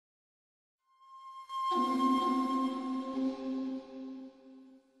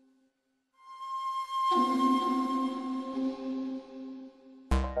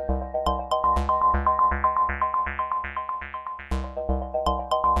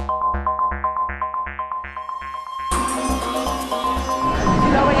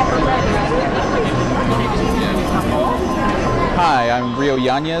Hi, I'm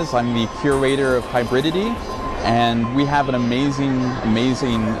Yañez. I'm the curator of Hybridity, and we have an amazing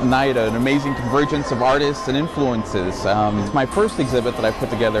night, an amazing convergence of artists and influences. It's my first exhibit that I put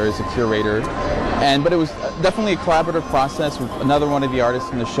together as a curator, but it was definitely a collaborative process with another one of the artists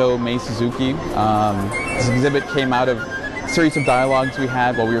from the show, Suzuki. This exhibit came out of a series of dialogues we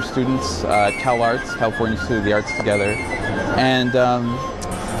had while we were students at California Institute of the Arts together. And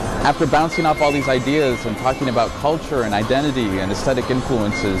after bouncing off all these ideas and talking about culture and identity and aesthetic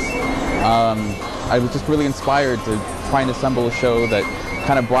influences, I was just really inspired to try and assemble a show that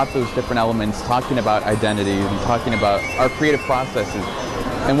kind of brought those different elements, talking about identity and talking about our creative processes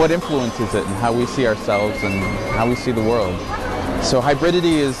and what influences it and how we see ourselves and how we see the world. So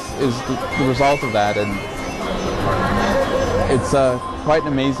Hybridity is the result of that, and it's quite an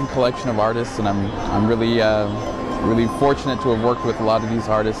amazing collection of artists, and I'm really fortunate to have worked with a lot of these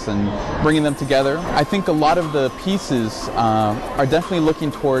artists and bringing them together. I think a lot of the pieces are definitely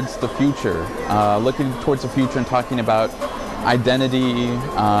looking towards the future, and talking about identity,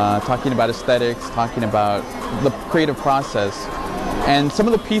 talking about aesthetics, talking about the creative process. And some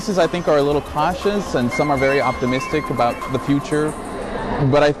of the pieces I think are a little cautious, and some are very optimistic about the future.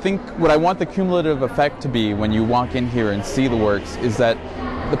 But I think what I want the cumulative effect to be when you walk in here and see the works is that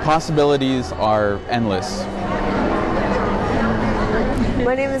the possibilities are endless.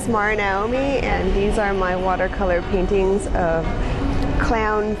 My name is MariNaomi, and these are my watercolor paintings of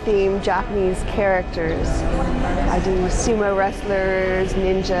clown-themed Japanese characters. I do sumo wrestlers,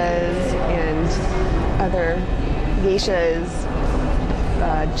 ninjas, and other geishas,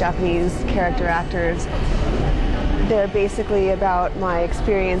 Japanese character actors. They're basically about my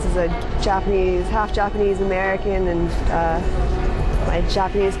experience as a half Japanese American, and my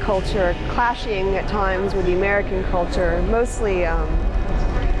Japanese culture clashing at times with the American culture. Mostly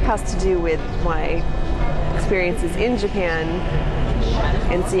has to do with my experiences in Japan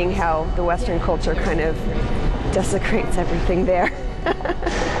and seeing how the Western culture kind of desecrates everything there.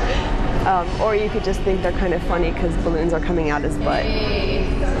 Or you could just think they're kind of funny because balloons are coming out his butt.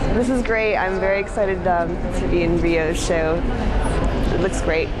 This is great. I'm very excited to be in Rio's show. It looks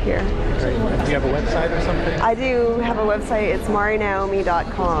great here. Great. Do you have a website or something? I do have a website. It's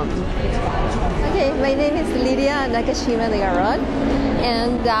marinaomi.com. Okay, my name is Lydia Nakashima Degarrod,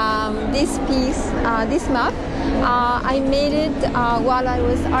 and this piece, this map, I made it while I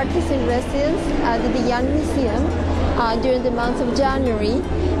was artist in residence at the Young Museum during the month of January,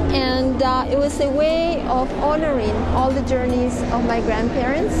 and it was a way of honoring all the journeys of my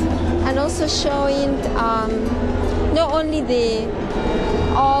grandparents, and also showing not only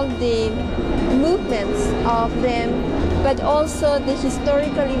all the movements of them, but also the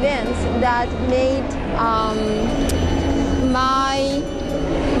historical events that made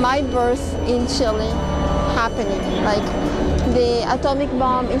my birth in Chile happening. Like the atomic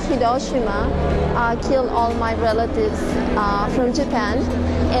bomb in Hiroshima killed all my relatives from Japan,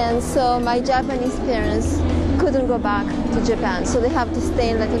 and so my Japanese parents couldn't go back to Japan, so they have to stay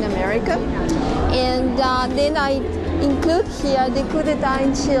in Latin America. And then I include here the coup d'etat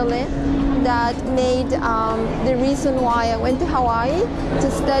in Chile that made the reason why I went to Hawaii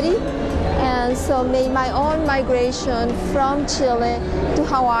to study, and so made my own migration from Chile to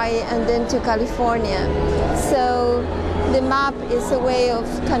Hawaii and then to California. So the map is a way of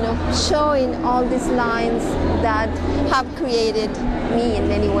kind of showing all these lines that have created me in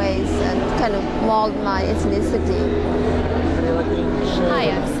many ways and kind of mold my ethnicity.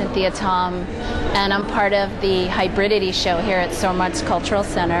 Hi, I'm Cynthia Tom, and I'm part of the Hybridity show here at SOMArts Cultural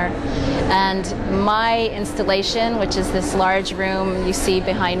Center. And my installation, which is this large room you see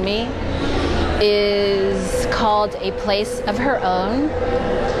behind me, is called A Place of Her Own.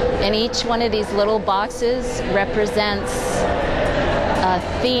 And each one of these little boxes represents a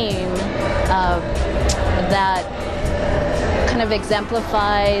theme that kind of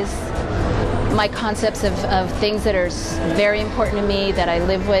exemplifies my concepts of things that are very important to me, that I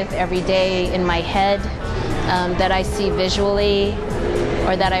live with every day in my head, that I see visually,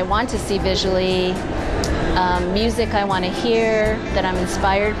 or that I want to see visually, music I want to hear, that I'm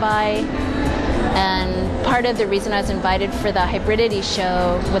inspired by. And part of the reason I was invited for the Hybridity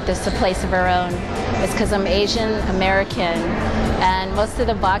show with this A Place of Her Own is because I'm Asian American, and most of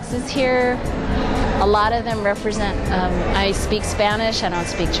the boxes here, a lot of them represent, I speak Spanish, I don't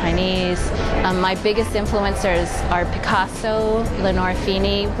speak Chinese. My biggest influencers are Picasso, Lenore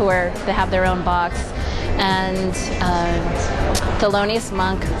Fini, they have their own box, and Thelonious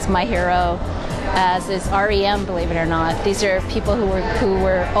Monk is my hero, as is REM, believe it or not. These are people who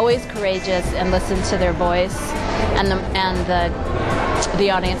were always courageous and listened to their voice, and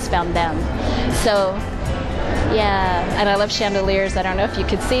the audience found them. So Yeah, and I love chandeliers. I don't know if you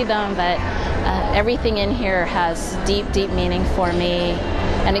could see them, but everything in here has deep, deep meaning for me,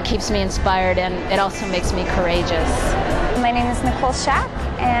 and it keeps me inspired, and it also makes me courageous. My name is Nicole Schach,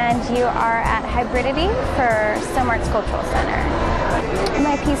 and you are at Hybridity for SOMArts Cultural Center.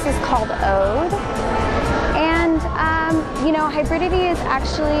 My piece is called Ode, and you know, hybridity is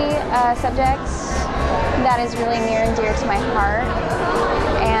actually a subject that is really near and dear to my heart,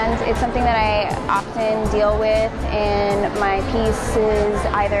 and it's something that I often deal with in my pieces,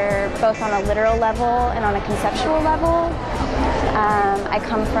 either both on a literal level and on a conceptual level. I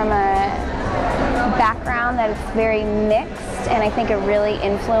come from a background that is very mixed, and I think it really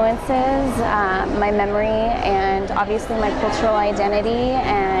influences my memory and obviously my cultural identity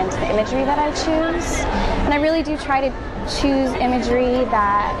and the imagery that I choose. And I really do try to choose imagery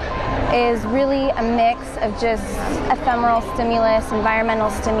that is really a mix of just ephemeral stimulus, environmental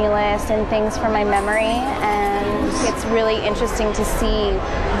stimulus, and things from my memory. And it's really interesting to see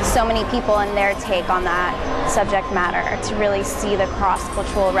so many people and their take on that subject matter, to really see the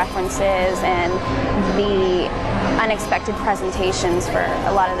cross-cultural references and the unexpected presentations for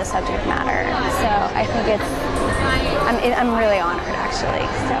a lot of the subject matter. So I think I'm really honored, actually.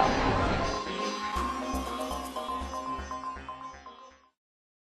 So.